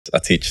I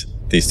teach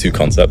these two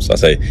concepts. I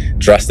say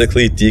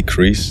drastically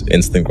decrease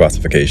instant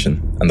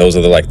gratification, and those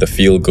are the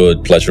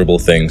feel-good, pleasurable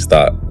things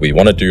that we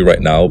want to do right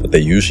now, but they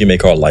usually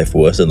make our life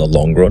worse in the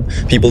long run.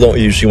 People don't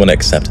usually want to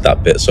accept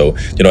that bit, so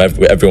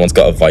everyone's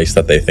got a vice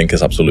that they think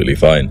is absolutely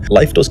fine.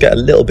 Life does get a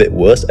little bit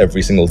worse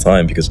every single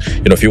time, because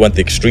if you went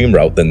the extreme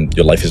route, then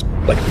your life is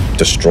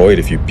destroyed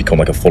if you become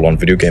a full-on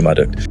video game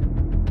addict.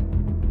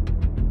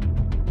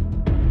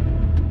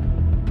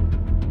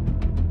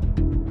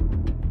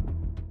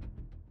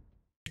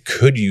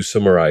 Could you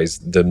summarize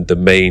the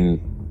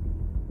main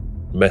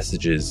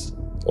messages,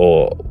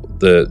 or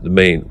the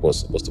main,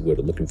 what's the word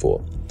I'm looking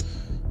for?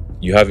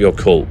 You have your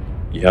cult,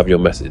 you have your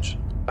message.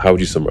 How would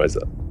you summarize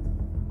that?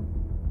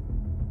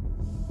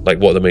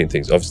 What are the main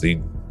things?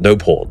 Obviously, no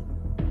porn,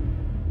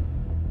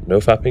 no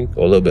fapping,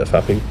 or a little bit of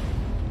fapping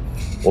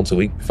once a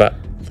week, fat.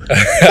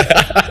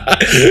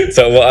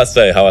 So what I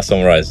say, how I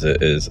summarize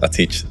it is, I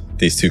teach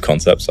these two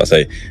concepts. I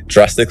say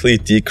drastically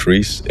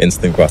decrease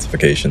instant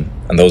gratification,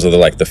 and those are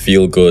the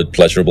feel-good,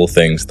 pleasurable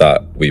things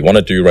that we want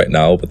to do right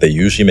now, but they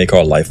usually make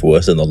our life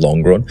worse in the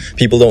long run.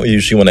 People don't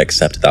usually want to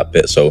accept that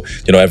bit, so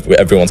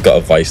everyone's got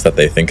a vice that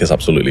they think is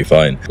absolutely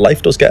fine.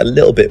 Life does get a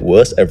little bit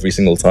worse every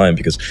single time,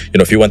 because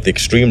if you went the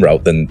extreme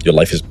route, then your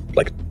life is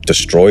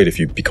destroyed if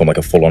you become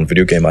a full-on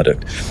video game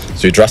addict.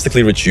 So you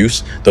drastically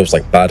reduce those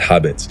bad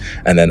habits,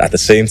 and then at the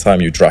same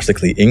time you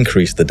drastically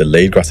increase the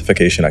delayed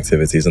gratification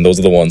activities, and those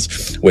are the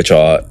ones which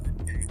are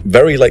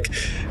very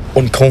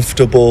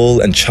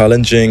uncomfortable and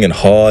challenging and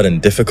hard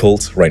and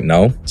difficult right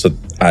now,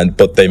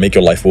 but they make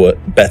your life work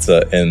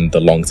better in the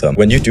long term.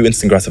 When you do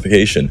instant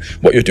gratification,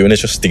 what you're doing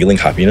is just stealing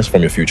happiness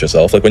from your future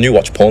self. When you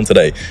watch porn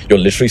today, you're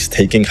literally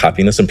taking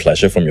happiness and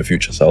pleasure from your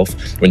future self.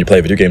 When you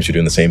play video games, you're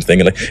doing the same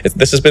thing. And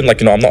this has been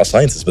I'm not a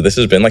scientist, but this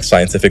has been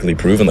scientifically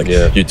proven.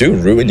 You do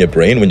ruin your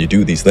brain when you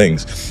do these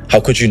things. How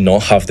could you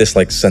not have this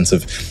sense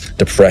of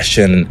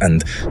depression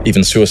and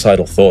even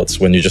suicidal thoughts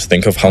when you just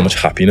think of how much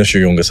happiness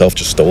your younger self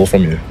just stole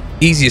from you?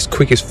 Easiest,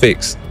 quickest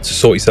fix to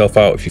sort yourself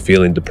out if you're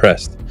feeling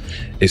depressed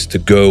is to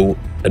go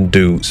and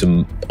do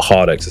some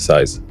hard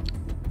exercise.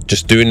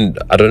 Just doing,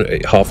 I don't know,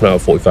 half an hour,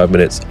 45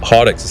 minutes,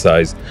 hard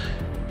exercise.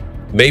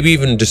 Maybe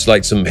even just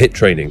some HIIT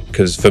training.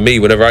 Because for me,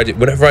 whenever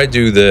I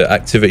do the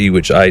activity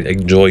which I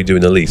enjoy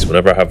doing the least,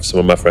 whenever I have some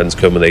of my friends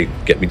come and they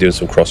get me doing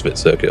some CrossFit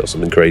circuit or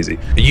something crazy.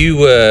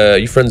 Are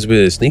you friends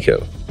with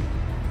Sneeko?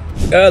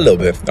 A little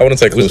bit. I wouldn't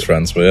say close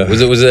friends, but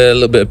yeah. Was there a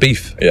little bit of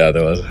beef? Yeah,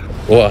 there was.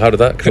 How did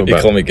that come about?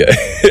 He called me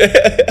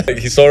gay.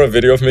 He saw a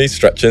video of me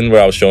stretching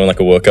where I was showing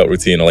a workout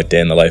routine or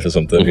day in the life or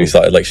something. Mm-hmm. He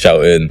started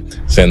shouting,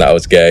 saying that I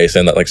was gay,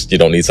 saying that you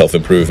don't need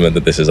self-improvement,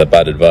 that this is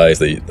bad advice,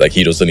 that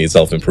he doesn't need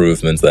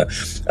self-improvement, that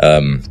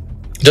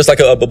just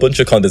a bunch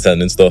of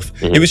condescending stuff.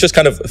 Mm-hmm. He was just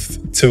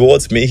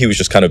towards me, he was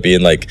just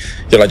being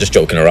just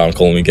joking around,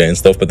 calling me gay and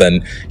stuff. But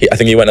then I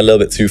think he went a little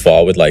bit too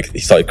far with he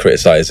started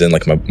criticizing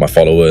my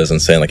followers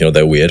and saying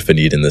they're weird for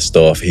needing this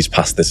stuff. He's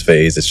past this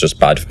phase. It's just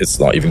bad. It's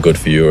not even good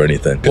for you or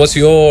anything. What's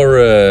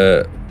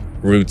your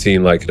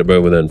routine at the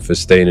moment then for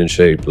staying in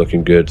shape,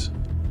 looking good?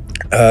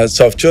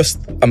 So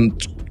I'm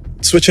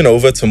switching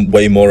over to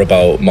way more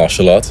about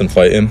martial arts and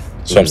fighting.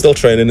 So I'm still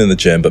training in the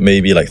gym, but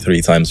maybe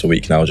 3 times a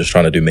week now, just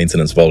trying to do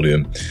maintenance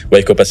volume.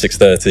 Wake up at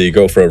 6:30,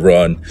 go for a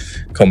run,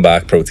 come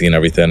back, protein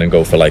everything, and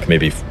go for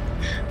maybe...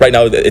 Right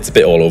now, it's a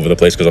bit all over the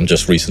place because I'm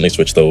just recently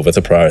switched over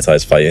to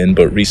prioritize fighting,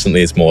 but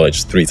recently it's more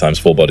just 3 times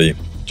full body,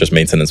 just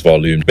maintenance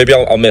volume. Maybe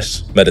I'll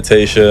miss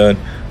meditation,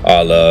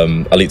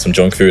 I'll eat some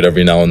junk food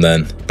every now and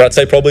then. But I'd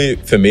say probably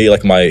for me,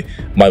 my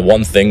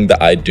one thing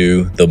that I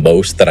do the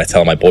most that I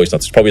tell my boys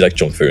not to, is probably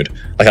junk food.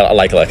 I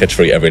like a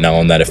treat every now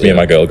and then. If me and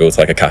my girl go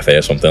to a cafe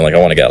or something, I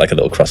want to get a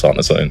little croissant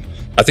or something.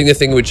 I think the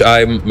thing which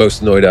I'm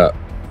most annoyed at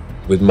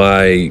with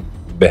my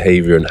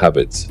behavior and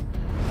habits,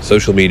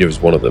 social media is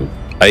one of them.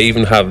 I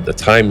even have a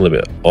time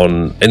limit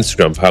on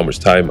Instagram for how much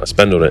time I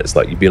spend on it. It's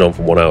you've been on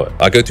for 1 hour.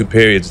 I go through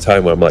periods of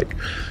time where I'm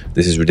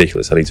this is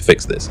ridiculous, I need to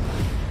fix this.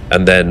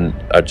 And then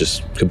I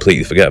just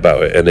completely forget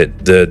about it. And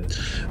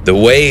the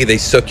way they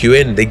suck you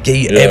in, they get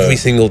you every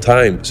single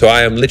time. So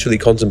I am literally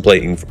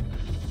contemplating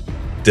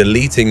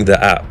deleting the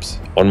apps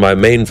on my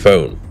main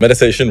phone.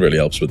 Meditation really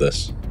helps with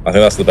this. I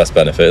think that's the best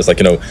benefit.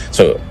 It's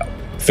so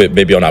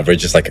maybe on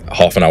average, it's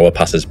half an hour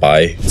passes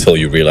by till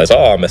you realize,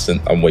 oh,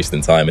 I'm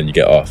wasting time, and you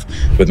get off.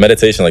 With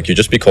meditation, you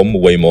just become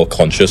way more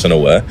conscious and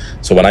aware.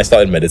 So when I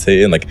started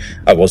meditating,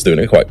 I was doing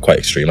it quite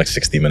extreme,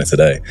 60 minutes a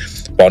day.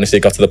 But honestly,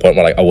 it got to the point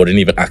where I wouldn't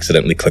even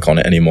accidentally click on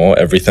it anymore.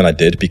 Everything I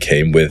did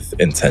became with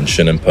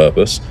intention and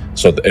purpose.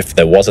 So if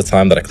there was a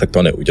time that I clicked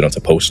on it,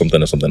 to post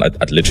something or something,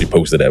 I'd literally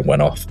posted it and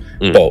went off.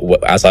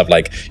 But as I've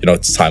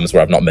times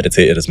where I've not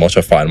meditated as much,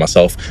 I find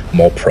myself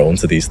more prone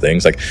to these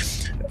things.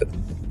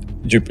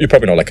 You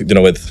probably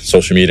know, with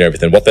social media and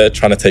everything, what they're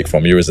trying to take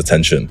from you is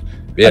attention.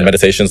 Yeah. And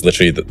meditation is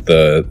literally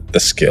the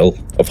skill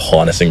of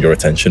harnessing your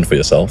attention for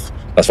yourself.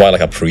 That's why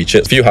I preach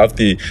it. If you have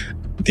the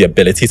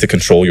ability to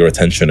control your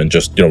attention and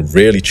just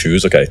really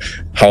choose, okay,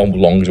 how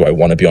long do I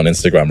want to be on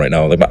Instagram right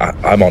now?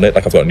 I'm on it,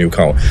 I've got a new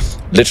account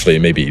literally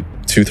maybe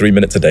 2-3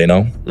 minutes a day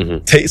now.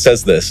 Tate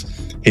says this.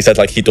 He said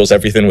like he does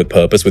everything with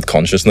purpose, with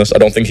consciousness. I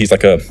don't think he's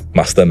like a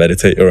master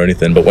meditator or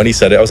anything, but when he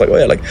said it, I was like, oh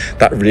yeah, like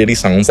that really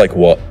sounds like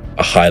what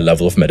a high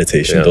level of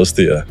meditation does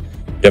to you. You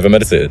ever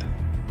meditated?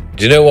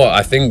 Do you know what?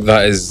 I think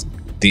that is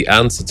the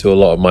answer to a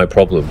lot of my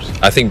problems.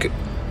 I think,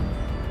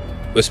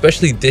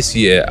 especially this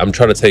year, I'm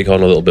trying to take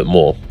on a little bit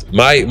more.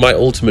 My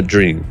ultimate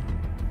dream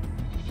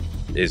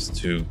is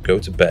to go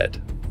to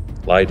bed,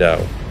 lie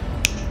down,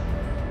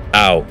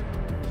 out.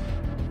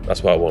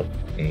 That's what I want.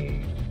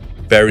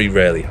 Very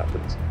rarely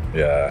happens.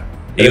 Yeah.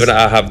 Even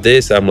I have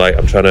this, I'm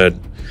trying to.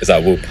 Is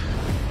that whoop?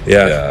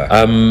 Yeah.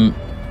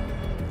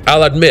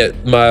 I'll admit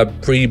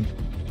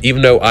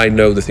even though I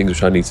know the things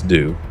which I need to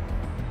do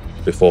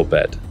before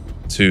bed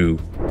to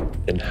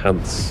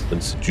enhance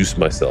and seduce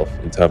myself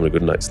into having a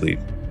good night's sleep,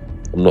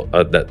 I'm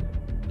not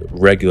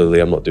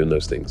regularly. I'm not doing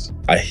those things.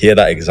 I hear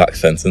that exact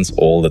sentence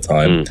all the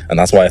time, and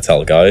that's why I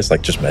tell guys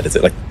like just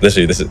meditate. Like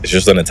literally, it's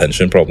just an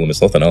attention problem.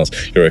 It's nothing else.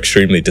 You're an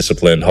extremely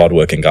disciplined,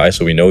 hardworking guy,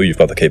 so we know you've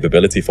got the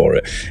capability for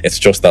it. It's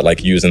just that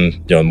like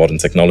using modern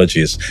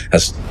technologies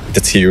has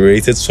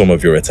deteriorated some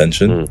of your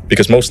attention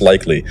because most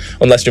likely,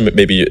 unless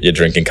you're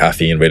drinking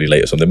caffeine really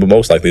late or something, but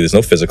most likely there's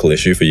no physical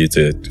issue for you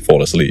to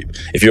fall asleep.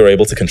 If you're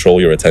able to control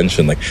your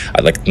attention, like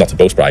not to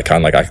boast, but I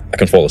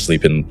can fall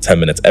asleep in 10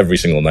 minutes every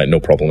single night,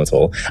 no problem at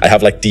all. I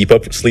have like deeper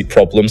sleep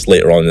problems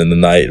later on in the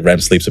night.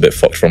 REM sleep's a bit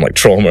fucked from like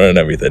trauma and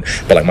everything,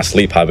 but like my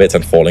sleep habits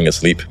and falling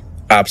asleep,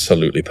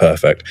 absolutely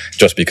perfect,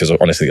 just because of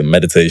honestly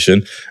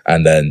meditation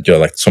and then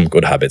like some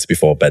good habits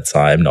before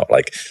bedtime, not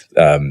like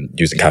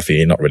using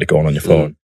caffeine, not really going on your phone.